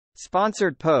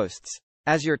Sponsored posts.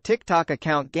 As your TikTok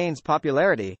account gains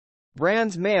popularity,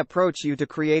 brands may approach you to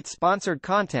create sponsored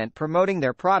content promoting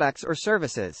their products or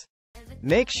services.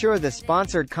 Make sure the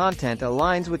sponsored content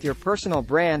aligns with your personal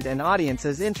brand and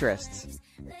audience's interests.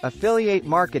 Affiliate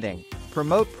marketing.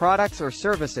 Promote products or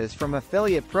services from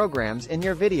affiliate programs in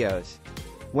your videos.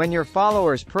 When your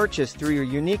followers purchase through your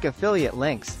unique affiliate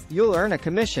links, you'll earn a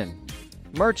commission.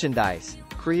 Merchandise.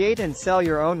 Create and sell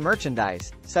your own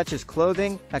merchandise, such as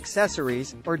clothing,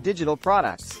 accessories, or digital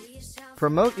products.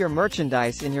 Promote your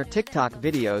merchandise in your TikTok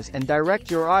videos and direct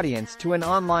your audience to an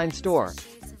online store.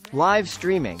 Live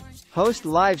streaming. Host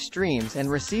live streams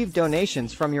and receive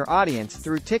donations from your audience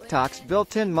through TikTok's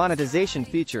built-in monetization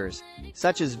features,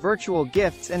 such as virtual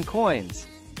gifts and coins.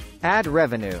 Ad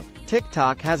revenue.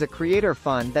 TikTok has a creator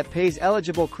fund that pays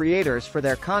eligible creators for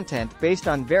their content based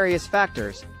on various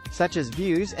factors, such as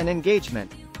views and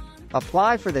engagement.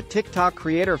 Apply for the TikTok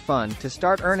Creator Fund to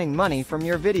start earning money from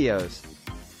your videos.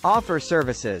 Offer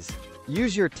services.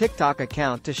 Use your TikTok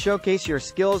account to showcase your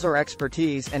skills or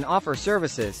expertise and offer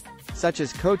services, such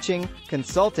as coaching,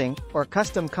 consulting, or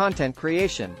custom content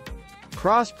creation.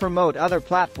 Cross-promote other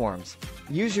platforms.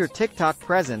 Use your TikTok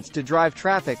presence to drive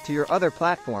traffic to your other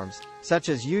platforms, such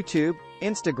as YouTube,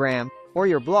 Instagram, or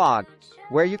your blog,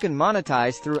 where you can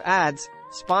monetize through ads,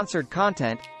 sponsored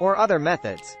content, or other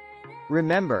methods.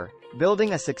 Remember,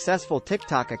 building a successful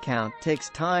TikTok account takes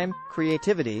time,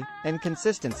 creativity, and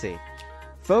consistency.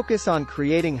 Focus on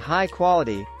creating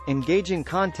high-quality, engaging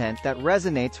content that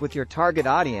resonates with your target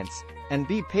audience, and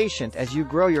be patient as you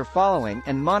grow your following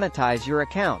and monetize your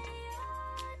account.